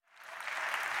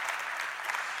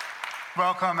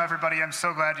Welcome, everybody. I'm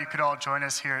so glad you could all join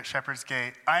us here at Shepherd's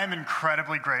Gate. I am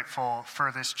incredibly grateful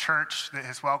for this church that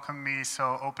has welcomed me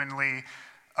so openly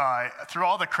through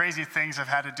all the crazy things I've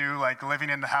had to do, like living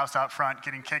in the house out front,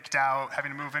 getting kicked out,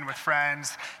 having to move in with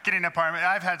friends, getting an apartment.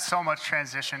 I've had so much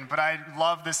transition, but I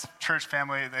love this church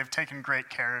family. They've taken great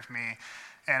care of me,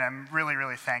 and I'm really,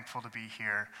 really thankful to be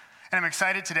here. And I'm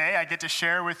excited today. I get to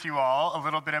share with you all a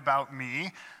little bit about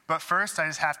me. But first, I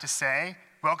just have to say,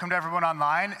 welcome to everyone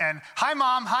online. And hi,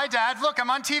 Mom. Hi, Dad. Look, I'm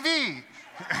on TV.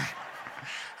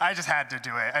 I just had to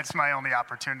do it. It's my only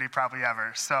opportunity probably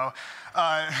ever. So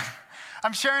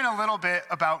I'm sharing a little bit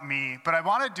about me, but I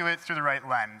want to do it through the right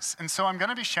lens. And so I'm going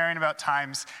to be sharing about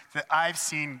times that I've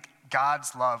seen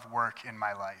God's love work in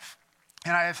my life.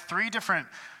 And I have three different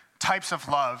types of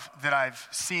love that I've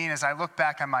seen as I look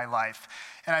back on my life.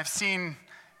 And I've seen,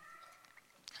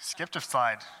 skipped a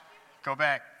slide, go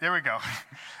back, there we go.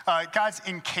 God's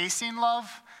encasing love,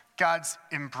 God's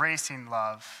embracing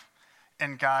love,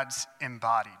 and God's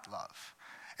embodied love.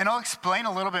 And I'll explain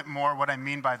a little bit more what I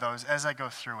mean by those as I go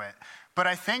through it. But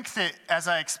I think that as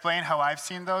I explain how I've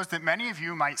seen those, that many of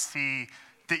you might see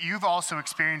that you've also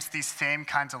experienced these same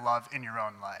kinds of love in your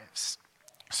own lives.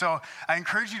 So I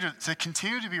encourage you to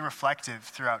continue to be reflective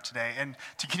throughout today and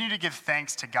to continue to give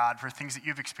thanks to God for things that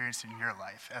you've experienced in your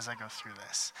life as I go through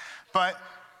this. But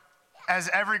as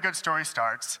every good story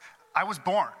starts, I was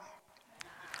born.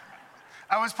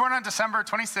 I was born on December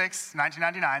 26,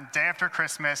 1999, day after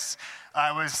Christmas.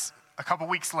 I was a couple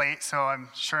weeks late, so I'm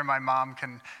sure my mom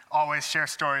can always share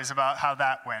stories about how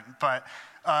that went. But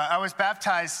I was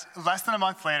baptized less than a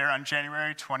month later on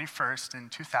January 21st in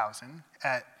 2000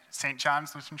 at St.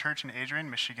 John's Lutheran Church in Adrian,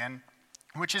 Michigan,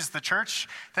 which is the church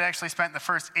that actually spent the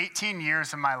first 18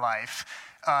 years of my life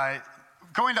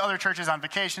going to other churches on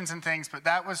vacations and things, but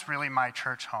that was really my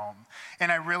church home.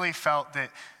 And I really felt that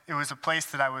it was a place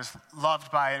that I was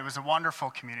loved by. It was a wonderful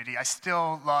community. I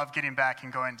still love getting back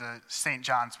and going to St.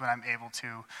 John's when I'm able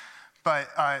to. But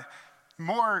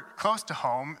more close to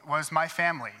home was my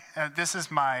family. This is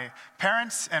my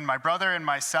parents and my brother and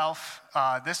myself.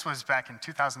 This was back in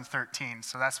 2013,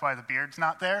 so that's why the beard's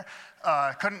not there.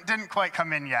 Didn't quite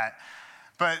come in yet.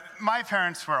 But my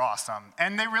parents were awesome,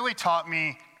 and they really taught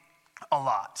me a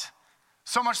lot.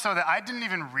 So much so that I didn't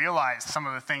even realize some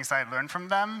of the things I had learned from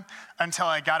them until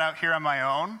I got out here on my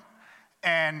own,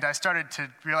 and I started to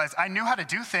realize I knew how to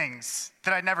do things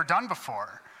that I'd never done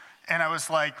before. And I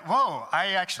was like, whoa,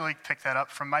 I actually picked that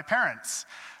up from my parents.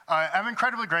 I'm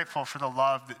incredibly grateful for the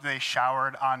love that they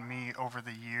showered on me over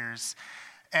the years.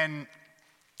 And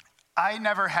I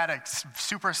never had a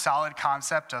super solid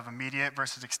concept of immediate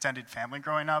versus extended family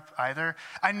growing up either.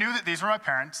 I knew that these were my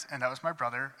parents, and that was my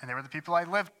brother, and they were the people I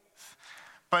lived with.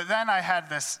 But then I had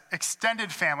this extended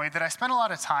family that I spent a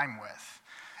lot of time with.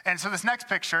 And so this next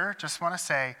picture, just want to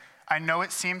say, I know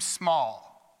it seems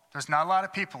small. There's not a lot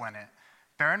of people in it.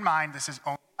 Bear in mind, this is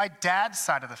only my dad's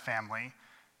side of the family,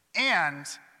 and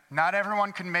not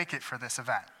everyone can make it for this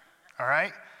event, all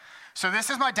right? So this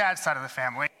is my dad's side of the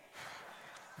family.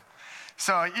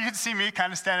 So you can see me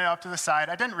kind of standing up to the side.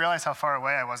 I didn't realize how far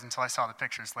away I was until I saw the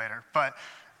pictures later. But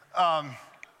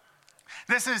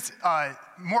this is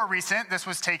more recent. This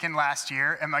was taken last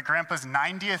year at my grandpa's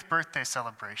 90th birthday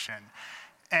celebration.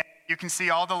 And you can see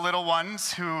all the little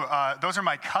ones who, those are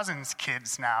my cousin's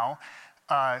kids now,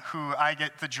 who I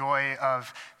get the joy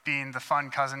of being the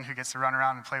fun cousin who gets to run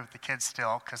around and play with the kids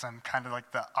still, because I'm kind of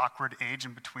like the awkward age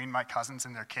in between my cousins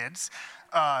and their kids.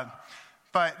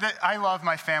 But I love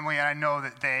my family, and I know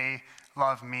that they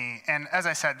love me. And as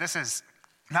I said, this is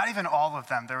not even all of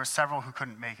them. There were several who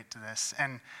couldn't make it to this.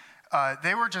 And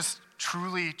they were just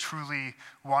truly, truly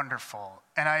wonderful.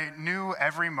 And I knew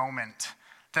every moment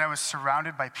that I was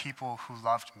surrounded by people who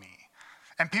loved me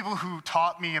and people who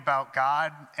taught me about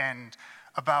God and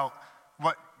about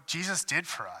what Jesus did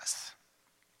for us.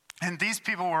 And these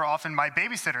people were often my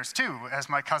babysitters too, as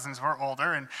my cousins were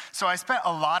older. And so I spent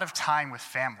a lot of time with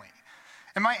family.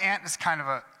 And my aunt is kind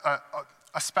of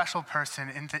a special person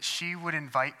in that she would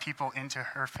invite people into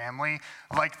her family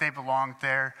like they belonged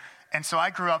there. And so I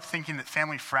grew up thinking that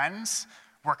family friends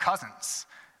were cousins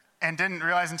and didn't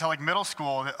realize until like middle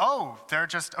school that, oh, they're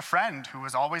just a friend who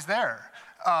was always there.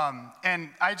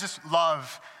 And I just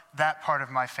love that part of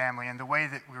my family and the way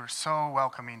that we were so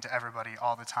welcoming to everybody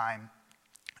all the time.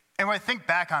 And when I think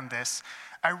back on this,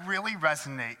 I really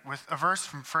resonate with a verse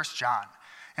from 1 John.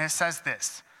 And it says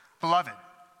this, "Beloved,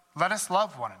 let us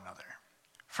love one another,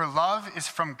 for love is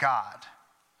from God,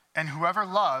 and whoever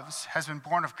loves has been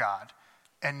born of God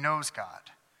and knows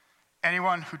God.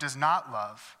 Anyone who does not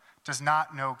love does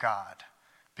not know God,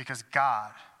 because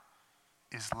God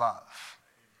is love."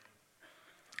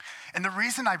 And the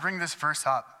reason I bring this verse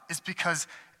up is because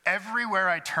everywhere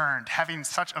I turned, having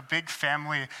such a big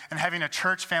family and having a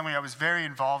church family I was very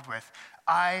involved with,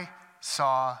 I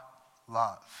saw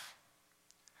love.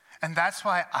 And that's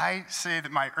why I say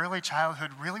that my early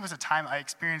childhood really was a time I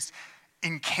experienced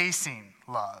encasing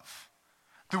love.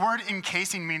 The word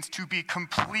encasing means to be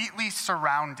completely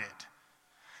surrounded,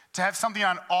 to have something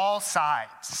on all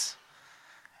sides.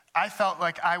 I felt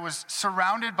like I was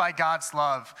surrounded by God's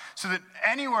love, so that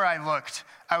anywhere I looked,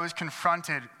 I was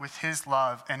confronted with his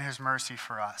love and his mercy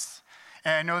for us.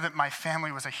 And I know that my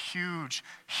family was a huge,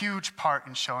 huge part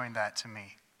in showing that to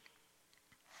me.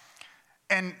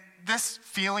 And this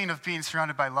feeling of being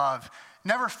surrounded by love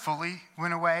never fully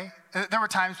went away. There were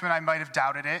times when I might have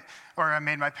doubted it, or I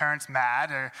made my parents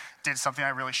mad, or did something I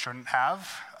really shouldn't have.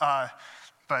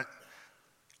 But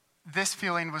this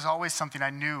feeling was always something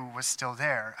I knew was still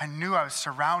there. I knew I was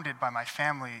surrounded by my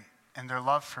family and their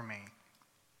love for me.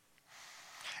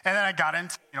 And then I got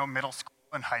into middle school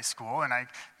and high school, and I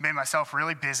made myself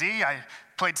really busy. I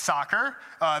played soccer.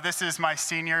 This is my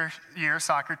senior year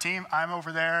soccer team. I'm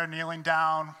over there kneeling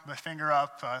down, my finger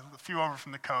up, a few over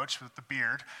from the coach with the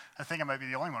beard. I think I might be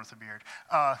the only one with a beard.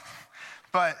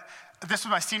 But this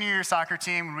was my senior year soccer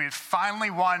team, and we had finally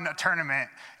won a tournament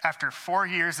after 4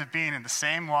 years of being in the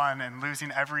same one and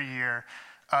losing every year.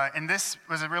 And this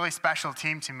was a really special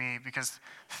team to me because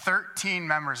 13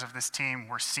 members of this team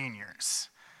were seniors.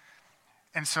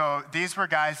 And so these were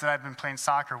guys that I've been playing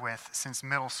soccer with since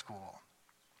middle school.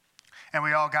 And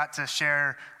we all got to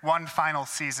share one final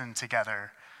season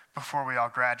together before we all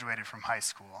graduated from high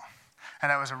school. And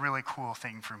that was a really cool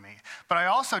thing for me. But I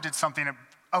also did something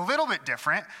a little bit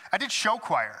different. I did show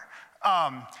choir.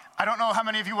 I don't know how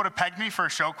many of you would have pegged me for a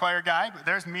show choir guy, but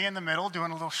there's me in the middle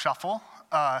doing a little shuffle.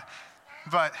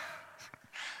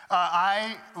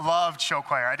 I loved show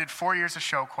choir. I did 4 years of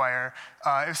show choir.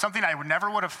 It was something I never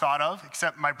would have thought of,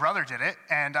 except my brother did it,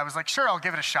 and I was like, sure, I'll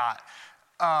give it a shot.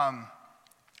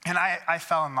 And I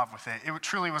fell in love with it. It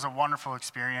truly was a wonderful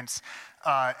experience.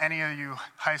 Any of you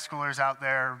high schoolers out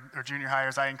there or junior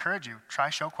hires, I encourage you, try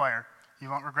show choir. You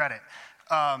won't regret it.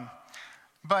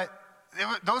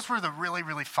 Those were the really,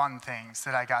 really fun things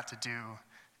that I got to do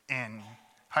in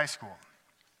high school.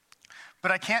 But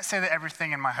I can't say that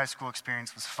everything in my high school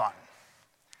experience was fun.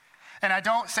 And I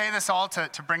don't say this all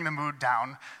to bring the mood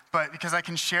down, but because I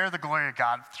can share the glory of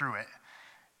God through it.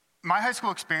 My high school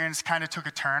experience kind of took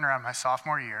a turn around my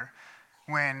sophomore year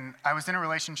when I was in a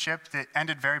relationship that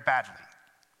ended very badly.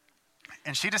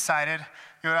 And she decided,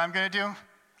 you know what I'm going to do?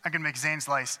 I'm going to make Zane's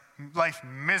life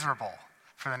miserable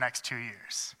for the next 2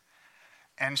 years.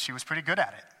 And she was pretty good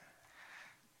at it.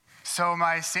 So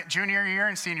my junior year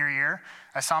and senior year,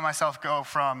 I saw myself go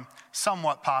from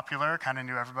somewhat popular, kind of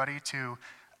knew everybody, to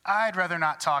I'd rather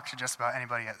not talk to just about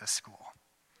anybody at this school.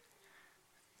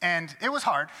 And it was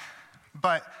hard,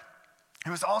 but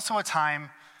it was also a time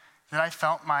that I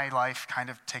felt my life kind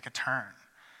of take a turn,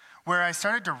 where I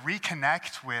started to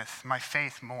reconnect with my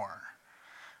faith more.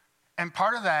 And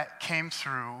part of that came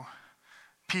through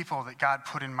people that God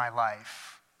put in my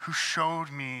life who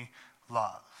showed me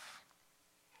love.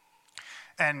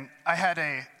 And I had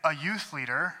a youth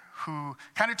leader who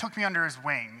kind of took me under his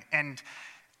wing. And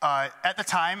at the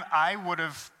time, I would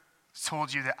have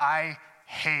told you that I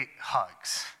hate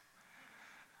hugs.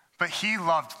 But he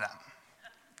loved them.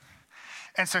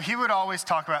 And so he would always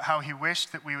talk about how he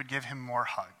wished that we would give him more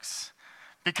hugs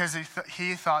because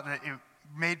he thought that it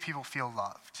made people feel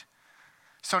loved.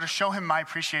 So to show him my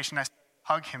appreciation, I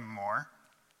hug him more.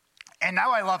 And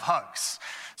now I love hugs.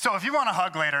 So if you want a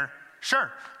hug later,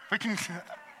 sure.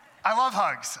 I love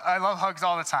hugs. I love hugs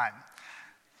all the time.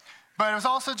 But it was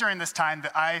also during this time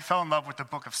that I fell in love with the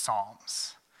book of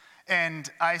Psalms. And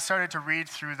I started to read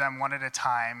through them one at a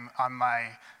time on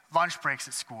my lunch breaks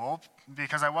at school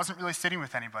because I wasn't really sitting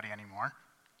with anybody anymore.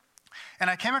 And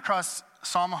I came across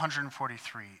Psalm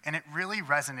 143, and it really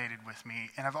resonated with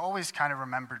me. And I've always kind of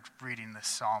remembered reading this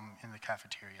psalm in the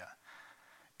cafeteria.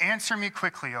 Answer me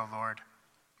quickly, O Lord.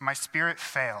 My spirit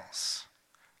fails.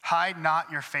 Hide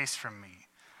not your face from me,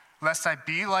 lest I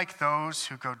be like those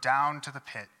who go down to the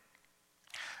pit.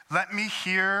 Let me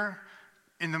hear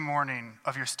in the morning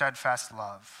of your steadfast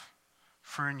love,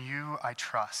 for in you I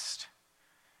trust.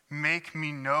 Make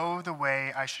me know the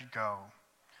way I should go,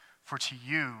 for to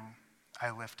you I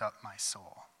lift up my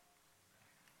soul.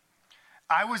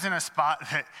 I was in a spot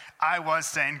that I was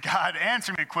saying, God,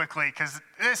 answer me quickly, because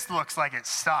this looks like it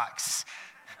sucks.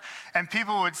 And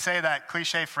people would say that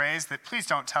cliche phrase that please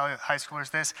don't tell high schoolers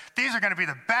this. These are going to be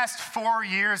the best 4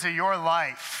 years of your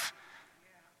life.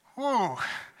 Woo,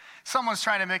 someone's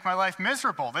trying to make my life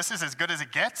miserable. This is as good as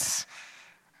it gets.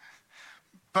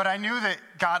 But I knew that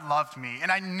God loved me,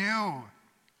 and I knew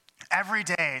every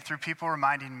day through people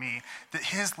reminding me that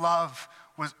his love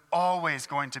was always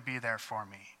going to be there for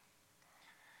me.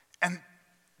 And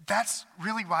that's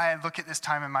really why I look at this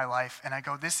time in my life and I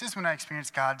go, this is when I experience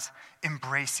God's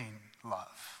embracing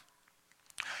love.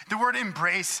 The word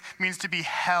embrace means to be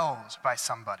held by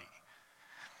somebody.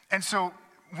 And so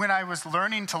when I was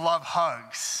learning to love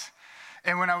hugs,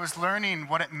 and when I was learning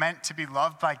what it meant to be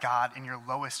loved by God in your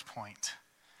lowest point,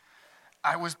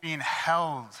 I was being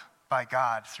held by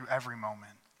God through every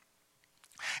moment.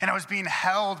 And I was being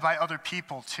held by other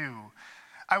people too.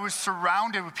 I was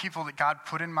surrounded with people that God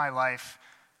put in my life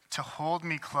to hold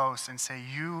me close and say,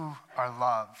 you are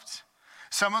loved.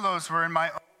 Some of those were in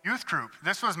my youth group.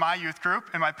 This was my youth group,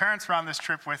 and my parents were on this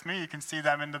trip with me. You can see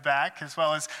them in the back, as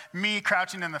well as me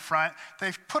crouching in the front.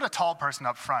 They've put a tall person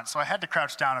up front, so I had to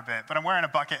crouch down a bit, but I'm wearing a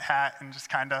bucket hat and just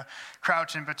kind of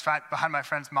crouching behind my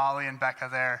friends Molly and Becca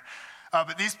there.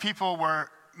 But these people were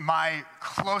my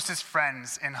closest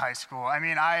friends in high school. I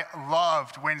mean, I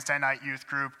loved Wednesday night youth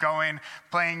group, going,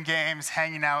 playing games,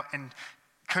 hanging out, and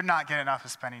could not get enough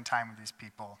of spending time with these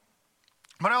people.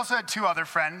 But I also had two other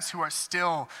friends who are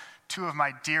still two of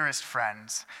my dearest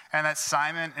friends, and that's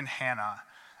Simon and Hannah.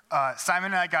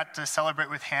 Simon and I got to celebrate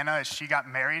with Hannah as she got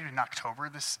married in October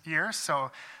this year,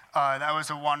 so that was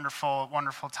a wonderful,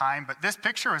 wonderful time. But this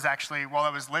picture was actually while I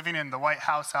was living in the White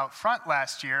House out front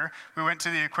last year. We went to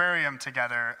the aquarium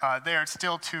together. They are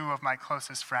still two of my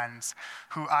closest friends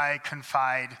who I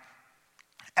confide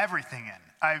everything in.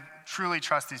 I truly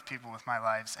trust these people with my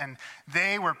lives, and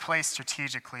they were placed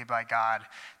strategically by God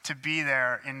to be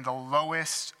there in the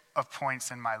lowest of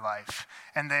points in my life.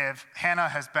 And Hannah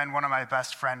has been one of my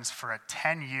best friends for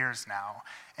 10 years now,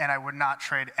 and I would not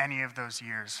trade any of those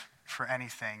years for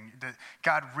anything.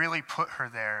 God really put her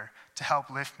there to help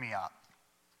lift me up.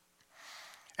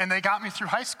 And they got me through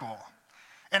high school,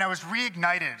 and I was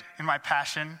reignited in my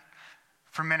passion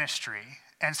for ministry.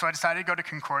 And so I decided to go to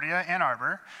Concordia, Ann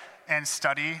Arbor, and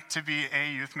study to be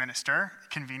a youth minister.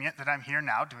 Convenient that I'm here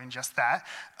now doing just that.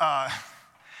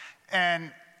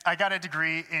 And I got a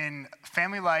degree in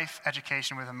family life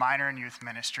education with a minor in youth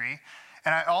ministry.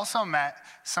 And I also met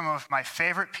some of my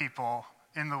favorite people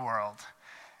in the world.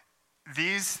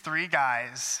 These three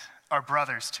guys are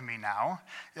brothers to me now.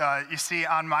 You see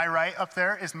on my right up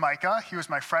there is Micah. He was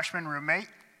my freshman roommate,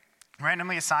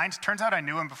 randomly assigned. Turns out I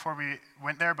knew him before we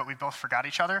went there, but we both forgot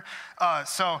each other.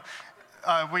 So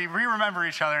we remember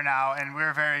each other now, and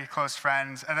we're very close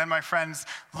friends. And then my friends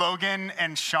Logan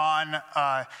and Sean,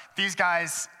 these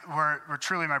guys were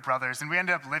truly my brothers. And we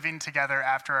ended up living together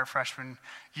after our freshman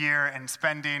year and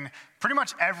spending pretty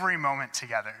much every moment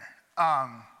together.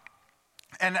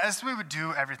 And as we would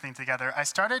do everything together, I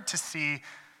started to see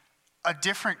a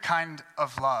different kind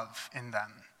of love in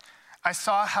them. I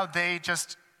saw how they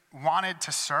just wanted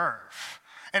to serve.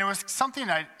 And it was something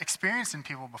I'd experienced in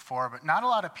people before, but not a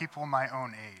lot of people my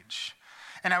own age.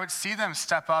 And I would see them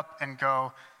step up and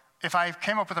go, if I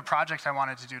came up with a project I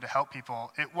wanted to do to help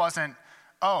people, it wasn't,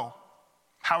 oh,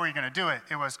 how are you going to do it?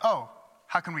 It was, oh,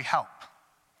 how can we help?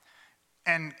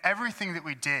 And everything that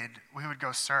we did, we would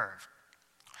go serve.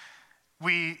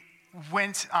 We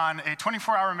went on a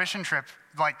 24-hour mission trip,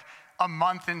 like a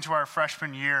month into our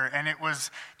freshman year, and it was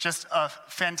just a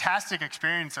fantastic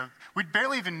experience. We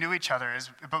barely even knew each other,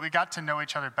 but we got to know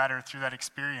each other better through that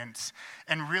experience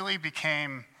and really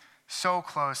became so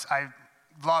close. I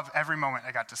love every moment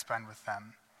I got to spend with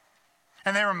them.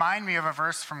 And they remind me of a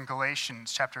verse from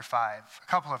Galatians chapter 5, a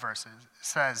couple of verses. It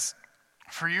says,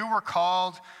 "For you were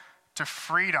called to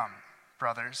freedom,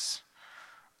 brothers.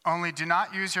 Only do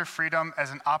not use your freedom as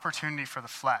an opportunity for the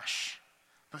flesh,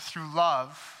 but through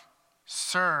love,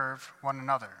 serve one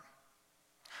another.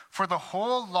 For the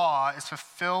whole law is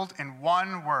fulfilled in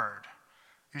one word: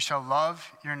 you shall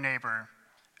love your neighbor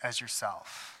as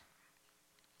yourself."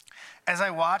 As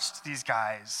I watched these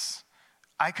guys,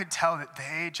 I could tell that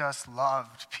they just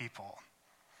loved people.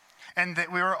 And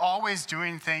that we were always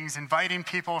doing things, inviting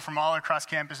people from all across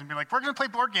campus and being like, we're going to play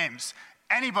board games.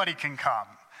 Anybody can come.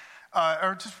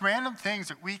 Or just random things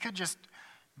that we could just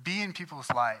be in people's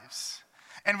lives.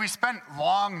 And we spent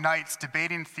long nights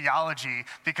debating theology,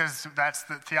 because that's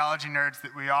the theology nerds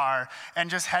that we are, and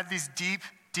just had these deep,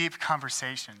 deep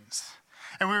conversations.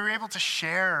 And we were able to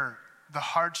share the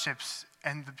hardships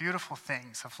and the beautiful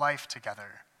things of life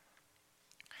together.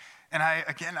 And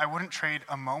I wouldn't trade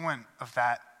a moment of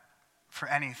that for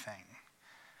anything.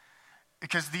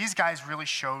 Because these guys really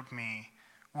showed me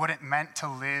what it meant to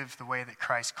live the way that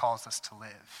Christ calls us to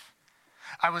live.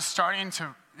 I was starting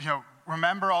to,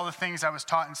 remember all the things I was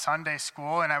taught in Sunday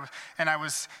school, and I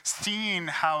was seeing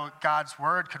how God's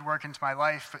word could work into my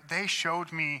life, but they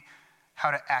showed me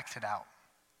how to act it out.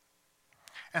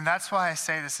 And that's why I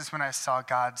say this is when I saw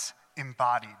God's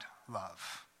embodied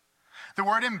love. The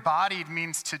word embodied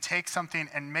means to take something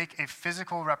and make a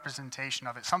physical representation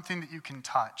of it, something that you can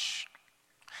touch.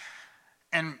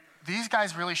 And these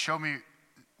guys really showed me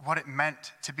what it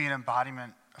meant to be an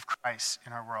embodiment of Christ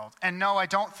in our world. And no, I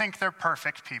don't think they're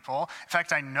perfect people. In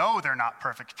fact, I know they're not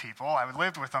perfect people. I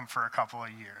lived with them for a couple of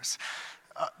years.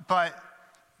 But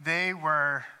they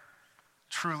were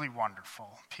truly wonderful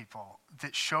people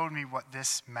that showed me what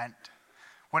this meant,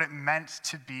 what it meant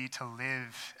to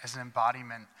live as an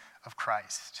embodiment of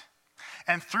Christ.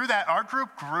 And through that, our group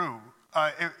grew.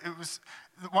 It was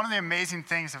one of the amazing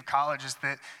things of college is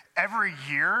that every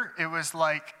year it was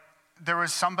like there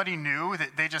was somebody new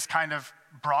that they just kind of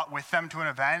brought with them to an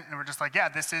event, and we're just like, yeah,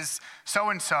 this is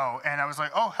so-and-so. And I was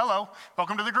like, oh, hello,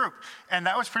 welcome to the group. And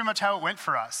that was pretty much how it went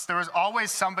for us. There was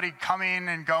always somebody coming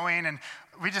and going, and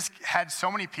we just had so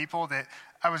many people that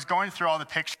I was going through all the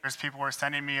pictures people were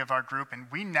sending me of our group, and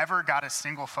we never got a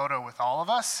single photo with all of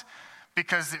us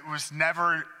because it was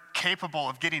never capable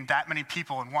of getting that many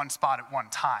people in one spot at one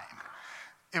time.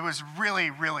 It was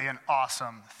really, really an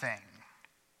awesome thing.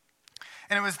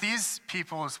 And it was these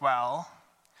people as well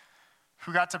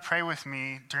who got to pray with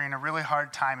me during a really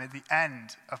hard time at the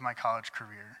end of my college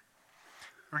career.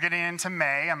 We're getting into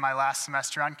May on my last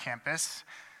semester on campus,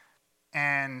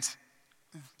 and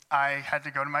I had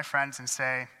to go to my friends and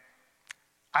say,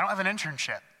 I don't have an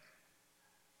internship.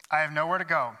 I have nowhere to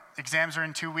go. Exams are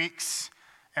in 2 weeks,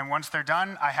 and once they're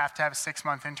done, I have to have a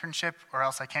 6-month internship or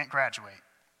else I can't graduate.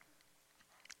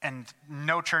 And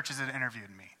no churches had interviewed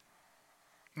me.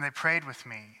 And they prayed with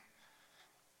me.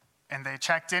 And they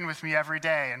checked in with me every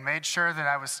day and made sure that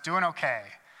I was doing okay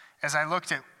as I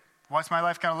looked at what's my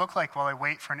life going to look like while I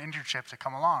wait for an internship to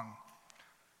come along.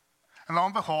 And lo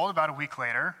and behold, about a week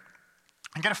later,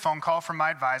 I get a phone call from my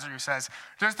advisor who says,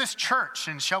 there's this church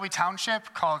in Shelby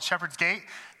Township called Shepherd's Gate.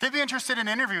 They'd be interested in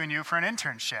interviewing you for an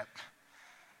internship.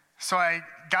 So I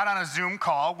got on a Zoom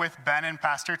call with Ben and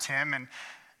Pastor Tim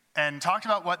and talked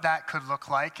about what that could look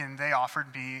like, and they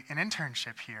offered me an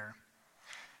internship here.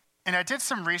 And I did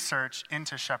some research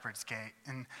into Shepherd's Gate,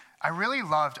 and I really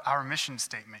loved our mission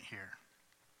statement here.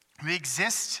 We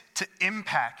exist to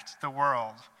impact the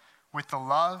world with the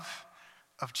love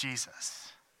of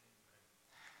Jesus,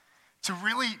 to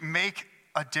really make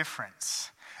a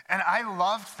difference. And I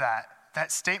loved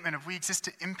that statement of we exist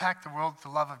to impact the world with the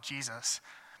love of Jesus,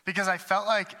 because I felt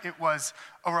like it was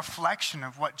a reflection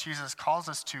of what Jesus calls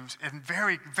us to and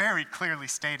very, very clearly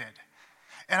stated.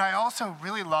 And I also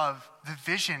really love the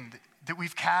vision that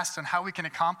we've cast on how we can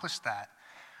accomplish that.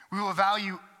 We will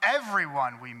value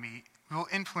everyone we meet. We will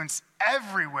influence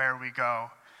everywhere we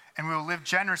go. And we will live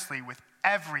generously with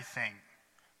everything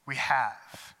we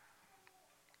have.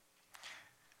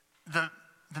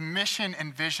 The mission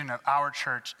and vision of our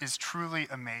church is truly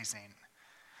amazing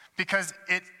because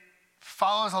it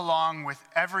follows along with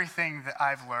everything that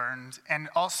I've learned, and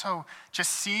also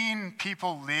just seeing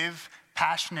people live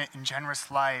passionate and generous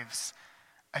lives.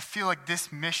 I feel like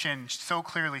this mission so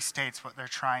clearly states what they're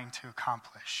trying to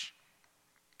accomplish.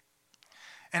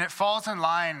 And it falls in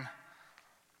line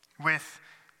with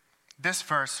this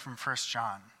verse from 1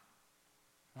 John.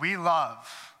 We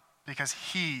love because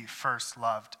he first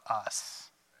loved us.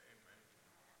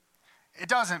 It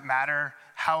doesn't matter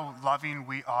how loving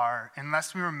we are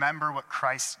unless we remember what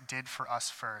Christ did for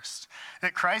us first.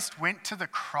 That Christ went to the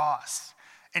cross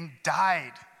and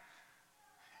died,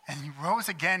 and he rose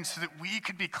again so that we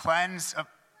could be cleansed of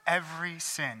every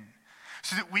sin,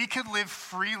 so that we could live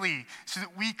freely, so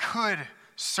that we could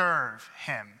serve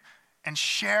him and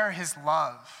share his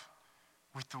love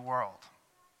with the world.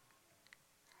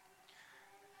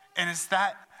 And it's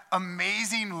that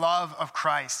amazing love of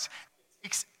Christ that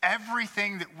takes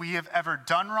everything that we have ever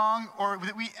done wrong or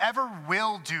that we ever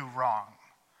will do wrong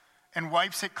and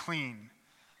wipes it clean.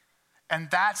 And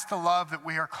that's the love that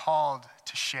we are called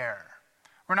to share.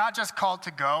 We're not just called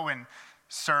to go and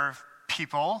serve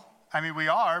people. I mean, we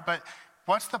are, but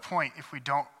what's the point if we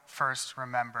don't first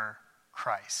remember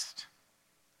Christ?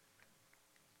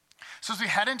 So as we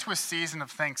head into a season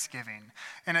of Thanksgiving,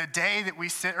 and a day that we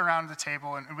sit around the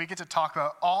table and we get to talk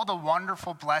about all the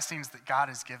wonderful blessings that God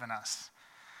has given us,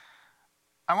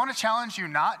 I want to challenge you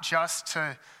not just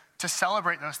to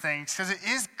celebrate those things, because it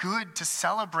is good to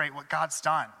celebrate what God's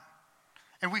done.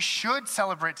 And we should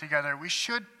celebrate together. We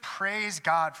should praise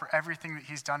God for everything that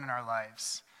he's done in our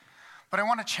lives. But I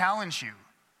want to challenge you.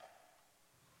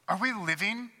 Are we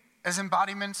living as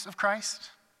embodiments of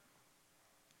Christ?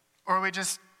 Or we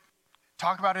just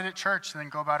talk about it at church and then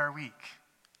go about our week?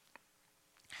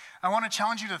 I want to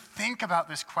challenge you to think about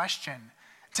this question,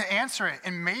 to answer it.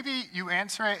 And maybe you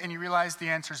answer it and you realize the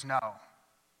answer is no.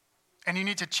 And you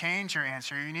need to change your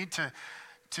answer. You need to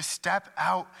step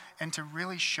out and to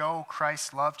really show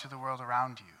Christ's love to the world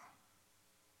around you.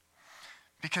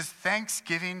 Because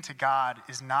thanksgiving to God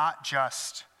is not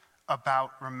just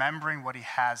about remembering what he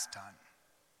has done,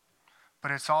 but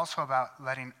it's also about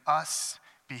letting us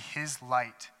be his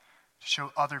light to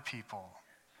show other people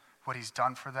what he's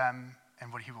done for them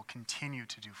and what he will continue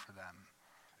to do for them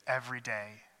every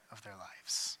day of their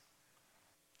lives.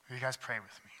 Will you guys pray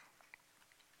with me?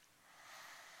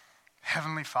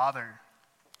 Heavenly Father,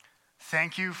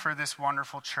 thank you for this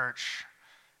wonderful church.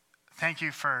 Thank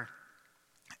you for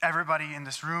everybody in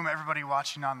this room, everybody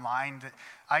watching online, that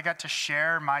I got to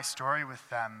share my story with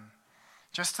them.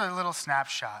 Just a little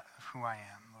snapshot of who I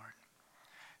am, Lord.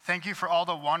 Thank you for all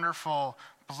the wonderful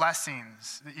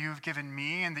blessings that you've given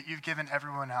me and that you've given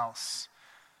everyone else.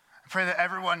 I pray that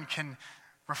everyone can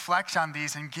reflect on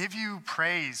these and give you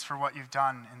praise for what you've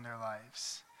done in their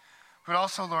lives. But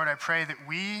also, Lord, I pray that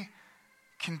we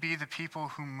can be the people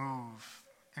who move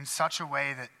in such a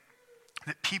way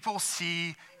that people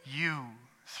see you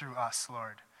through us,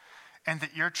 Lord, and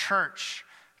that your church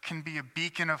can be a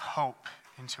beacon of hope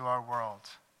into our world.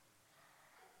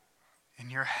 In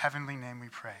your heavenly name we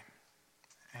pray.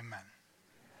 Amen.